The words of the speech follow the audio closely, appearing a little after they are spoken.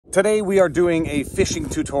Today we are doing a fishing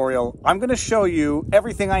tutorial. I'm going to show you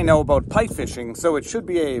everything I know about pike fishing, so it should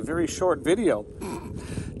be a very short video.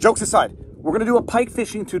 Jokes aside, we're going to do a pike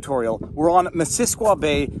fishing tutorial. We're on Missisquoi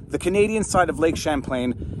Bay, the Canadian side of Lake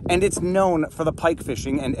Champlain, and it's known for the pike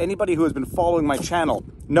fishing, and anybody who has been following my channel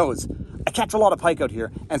knows I catch a lot of pike out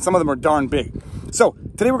here, and some of them are darn big. So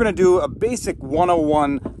today we're going to do a basic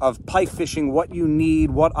 101 of pike fishing, what you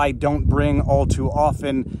need, what I don't bring all too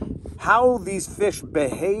often, how these fish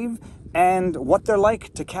behave, and what they're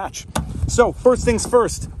like to catch. So first things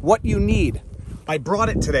first, what you need. I brought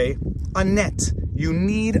it today, a net. You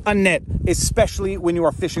need a net, especially when you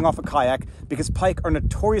are fishing off a kayak, because pike are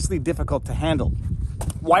notoriously difficult to handle.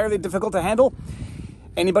 Why are they difficult to handle?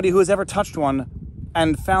 Anybody who has ever touched one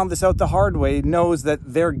and found this out the hard way knows that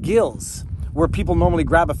their gills, where people normally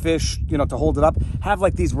grab a fish, to hold it up, have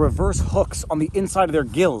like these reverse hooks on the inside of their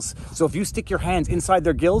gills. So if you stick your hands inside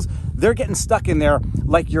their gills, they're getting stuck in there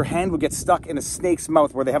like your hand would get stuck in a snake's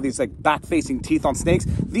mouth, where they have these like back-facing teeth on snakes.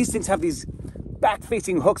 These things have these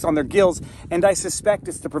back-facing hooks on their gills, and I suspect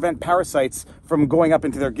it's to prevent parasites from going up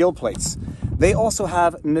into their gill plates. They also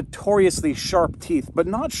have notoriously sharp teeth, but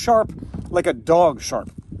not sharp like a dog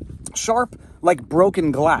sharp. Sharp like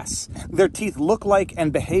broken glass. Their teeth look like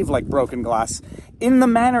and behave like broken glass in the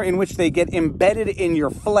manner in which they get embedded in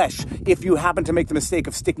your flesh if you happen to make the mistake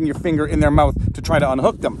of sticking your finger in their mouth to try to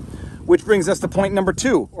unhook them. Which brings us to point number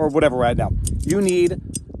 2, or whatever we're at now. You need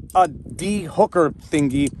a de-hooker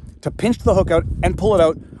thingy to pinch the hook out and pull it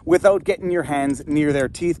out without getting your hands near their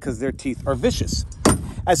teeth, because their teeth are vicious.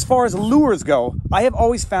 As far as lures go, I have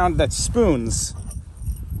always found that spoons,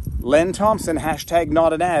 Len Thompson, hashtag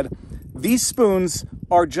not an ad, these spoons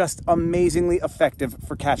are just amazingly effective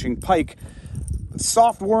for catching pike.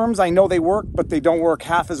 Soft worms, I know they work, but they don't work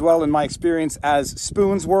half as well in my experience as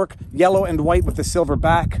spoons work. Yellow and white with the silver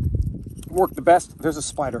back work the best. There's a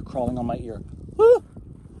spider crawling on my ear.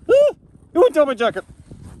 It went down my jacket.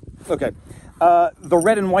 Okay. The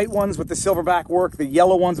red and white ones with the silver back work. The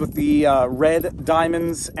yellow ones with the red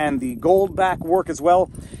diamonds and the gold back work as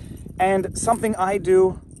well. And something I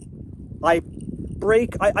do, I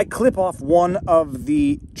clip off one of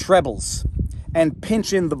the trebles and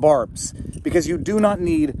pinch in the barbs, because you do not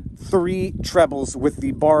need 3 trebles with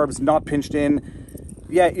the barbs not pinched in.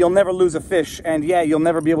 Yeah, you'll never lose a fish, and yeah, you'll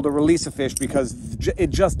never be able to release a fish, because it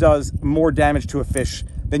just does more damage to a fish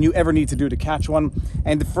than you ever need to do to catch one.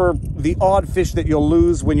 And for the odd fish that you'll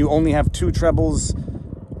lose when you only have 2 trebles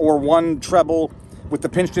or 1 treble with the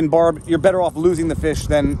pinched in barb, you're better off losing the fish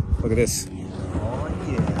than, look at this.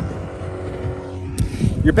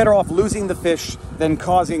 You're better off losing the fish than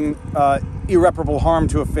causing irreparable harm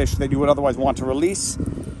to a fish that you would otherwise want to release.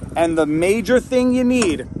 And the major thing you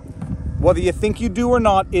need, whether you think you do or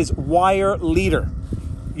not, is wire leader.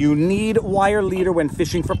 You need wire leader when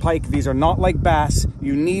fishing for pike. These are not like bass.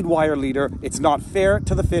 You need wire leader. It's not fair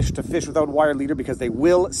to the fish to fish without wire leader, because they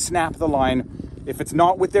will snap the line. If it's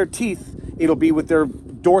not with their teeth, it'll be with their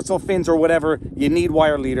dorsal fins or whatever. You need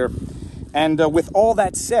wire leader. And with all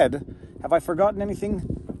that said, have I forgotten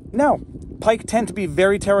anything? No. Pike tend to be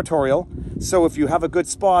very territorial, so if you have a good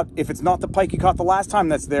spot, if it's not the pike you caught the last time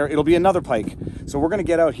that's there, it'll be another pike. So we're going to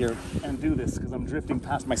get out here and do this, because I'm drifting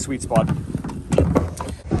past my sweet spot.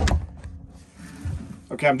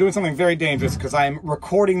 Okay, I'm doing something very dangerous, because I'm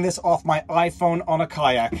recording this off my iPhone on a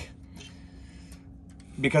kayak,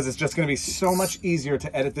 because it's just going to be so much easier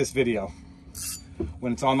to edit this video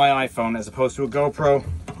when it's on my iPhone as opposed to a GoPro,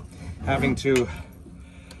 having to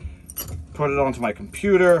put it onto my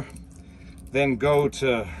computer, then go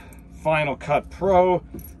to Final Cut Pro.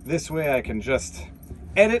 This way I can just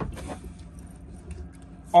edit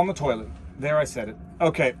on the toilet. There, I said it.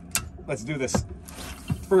 Okay, let's do this.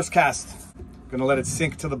 First cast. Gonna let it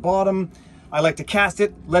sink to the bottom. I like to cast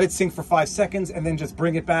it, let it sink for 5 seconds, and then just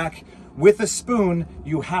bring it back. With a spoon,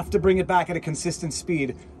 you have to bring it back at a consistent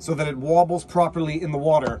speed so that it wobbles properly in the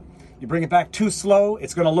water. You bring it back too slow,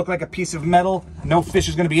 it's gonna look like a piece of metal. No fish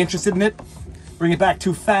is gonna be interested in it. Bring it back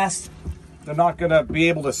too fast, they're not gonna be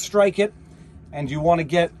able to strike it. And you wanna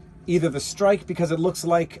get either the strike because it looks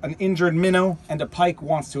like an injured minnow and a pike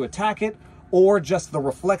wants to attack it, or just the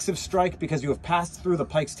reflexive strike because you have passed through the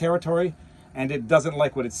pike's territory and it doesn't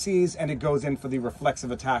like what it sees and it goes in for the reflexive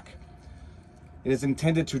attack. It is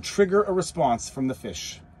intended to trigger a response from the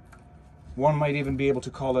fish. One might even be able to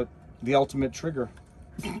call it the ultimate trigger.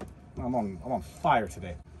 I'm on fire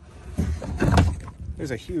today.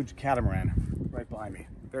 There's a huge catamaran right behind me.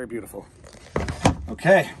 Very beautiful.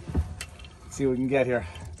 Okay, let's see what we can get here.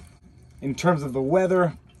 In terms of the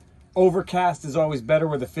weather, overcast is always better,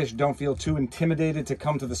 where the fish don't feel too intimidated to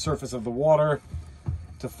come to the surface of the water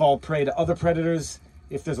to fall prey to other predators.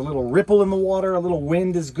 If there's a little ripple in the water, a little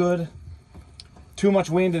wind is good. Too much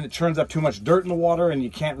wind and it churns up too much dirt in the water and you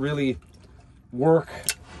can't really work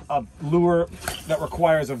a lure that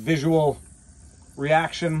requires a visual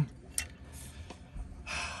reaction.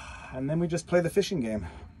 And then we just play the fishing game.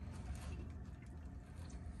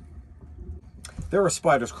 There are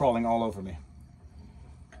spiders crawling all over me.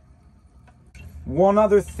 One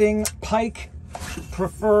other thing, pike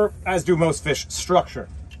prefer, as do most fish, structure.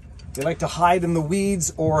 They like to hide in the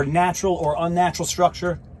weeds or natural or unnatural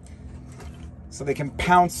structure so they can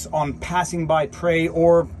pounce on passing by prey,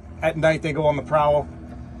 or at night they go on the prowl.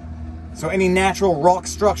 So any natural rock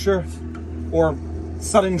structure or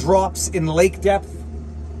sudden drops in lake depth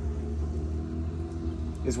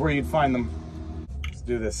is where you'd find them. Let's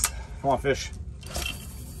do this. Come on, fish.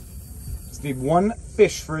 Just need one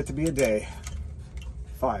fish for it to be a day.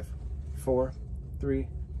 5, 4, 3,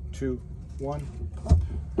 2, 1. Up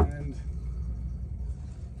and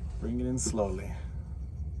bring it in slowly.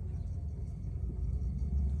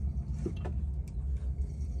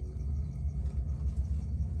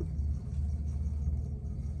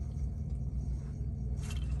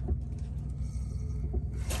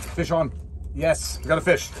 Fish on. Yes, we got a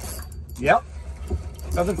fish. Yep.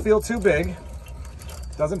 Doesn't feel too big.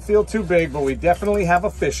 Doesn't feel too big, but we definitely have a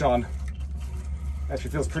fish on.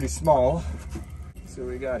 Actually feels pretty small. Let's see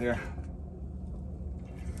what we got here.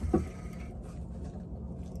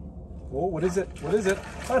 Oh, what is it? What is it?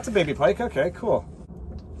 Oh, that's a baby pike. Okay, cool.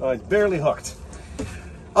 It's barely hooked.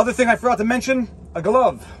 Other thing I forgot to mention, a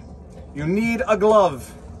glove. You need a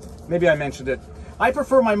glove. Maybe I mentioned it. I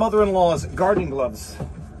prefer my mother-in-law's gardening gloves.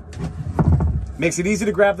 Makes it easy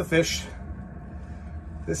to grab the fish.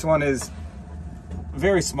 This one is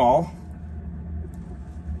very small.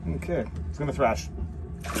 Okay, it's gonna thrash.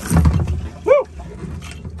 Woo!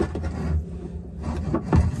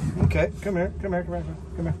 Okay, come here, come here, come here,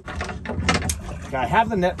 come here. Okay, I have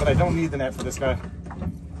the net, but I don't need the net for this guy.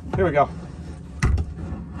 Here we go.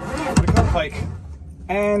 We got a pike.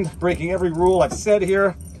 And breaking every rule I've said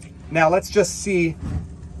here. Now let's just see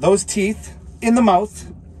those teeth in the mouth.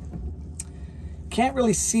 Can't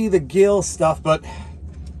really see the gill stuff, but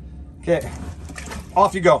okay,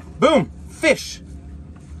 off you go. Boom, fish.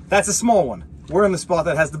 That's a small one. We're in the spot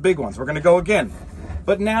that has the big ones. We're gonna go again.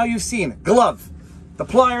 But now you've seen glove. The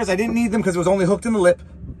pliers, I didn't need them because it was only hooked in the lip.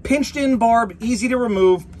 Pinched in barb, easy to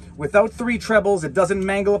remove. Without 3 trebles, it doesn't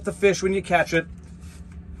mangle up the fish when you catch it.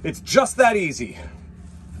 It's just that easy.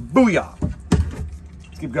 Booyah.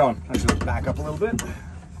 Let's keep going. I should back up a little bit.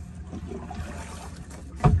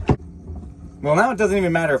 Well, now it doesn't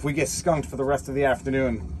even matter if we get skunked for the rest of the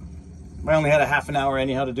afternoon. I only had a half an hour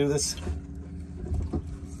anyhow to do this.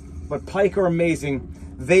 But pike are amazing.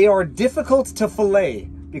 They are difficult to fillet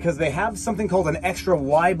because they have something called an extra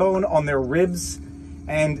Y bone on their ribs,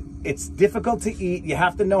 and it's difficult to eat. You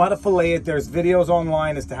have to know how to fillet it. There's videos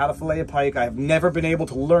online as to how to fillet a pike. I have never been able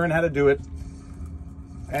to learn how to do it.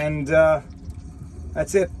 And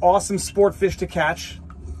that's it. Awesome sport fish to catch.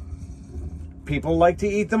 People like to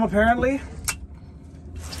eat them, apparently.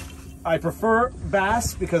 I prefer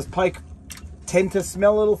bass because pike tend to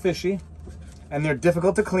smell a little fishy, and they're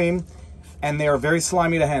difficult to clean, and they are very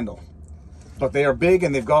slimy to handle. But they are big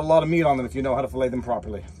and they've got a lot of meat on them if you know how to fillet them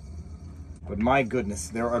properly. But my goodness,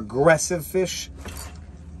 they're aggressive fish.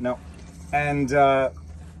 No. And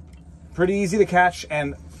pretty easy to catch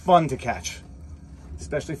and fun to catch,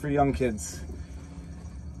 especially for young kids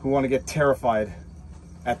who want to get terrified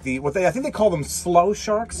at the, I think they call them slow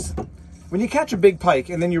sharks. When you catch a big pike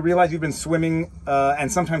and then you realize you've been swimming and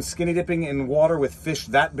sometimes skinny dipping in water with fish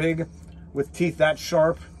that big, with teeth that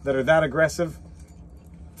sharp, that are that aggressive,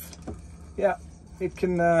 yeah, it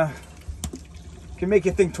can make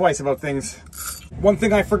you think twice about things. One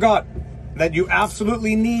thing I forgot that you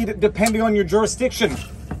absolutely need, depending on your jurisdiction,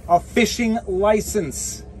 a fishing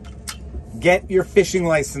license. Get your fishing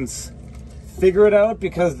license. Figure it out,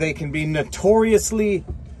 because they can be notoriously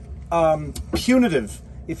punitive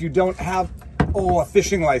if you don't have a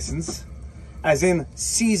fishing license, as in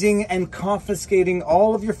seizing and confiscating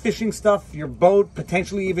all of your fishing stuff, your boat,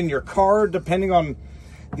 potentially even your car, depending on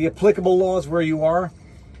the applicable laws where you are.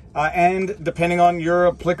 And depending on your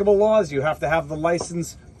applicable laws, you have to have the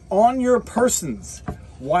license on your persons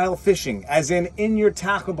while fishing, as in your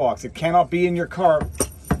tackle box. It cannot be in your car.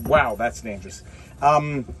 Wow, that's dangerous.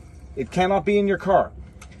 It cannot be in your car.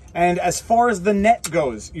 And as far as the net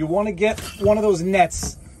goes, you want to get one of those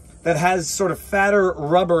nets that has sort of fatter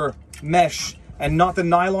rubber mesh and not the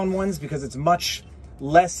nylon ones, because it's much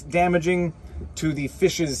less damaging to the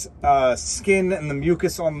fish's skin and the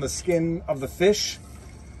mucus on the skin of the fish.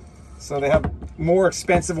 So they have more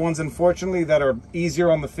expensive ones, unfortunately, that are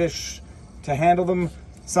easier on the fish to handle them.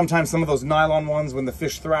 Sometimes some of those nylon ones, when the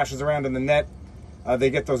fish thrashes around in the net, they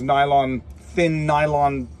get those thin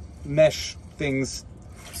nylon mesh things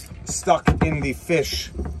stuck in the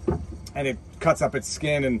fish, and it cuts up its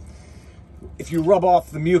skin. And if you rub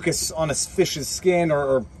off the mucus on a fish's skin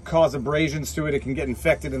or cause abrasions to it, it can get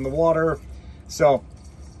infected in the water. So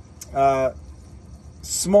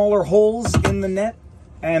smaller holes in the net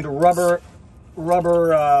and rubber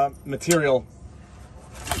material,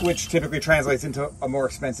 which typically translates into a more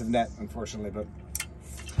expensive net, unfortunately. But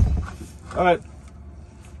all right,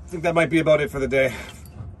 I think that might be about it for the day.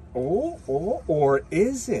 Or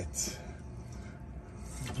is it?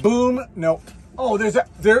 Boom! No. Oh,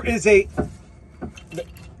 there is a.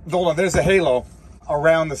 Hold on. There's a halo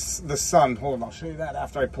around the sun. Hold on. I'll show you that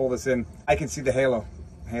after I pull this in. I can see the halo.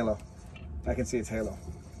 I can see its halo.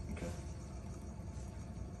 Okay.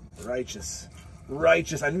 Righteous.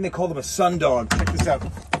 I think they call them a sundog. Check this out.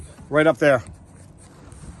 Right up there.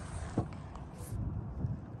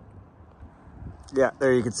 Yeah,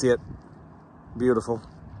 there you can see it. Beautiful.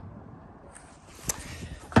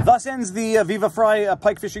 Thus ends the Viva Fry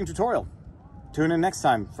pike fishing tutorial. Tune in next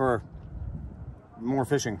time for more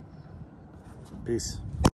fishing. Peace.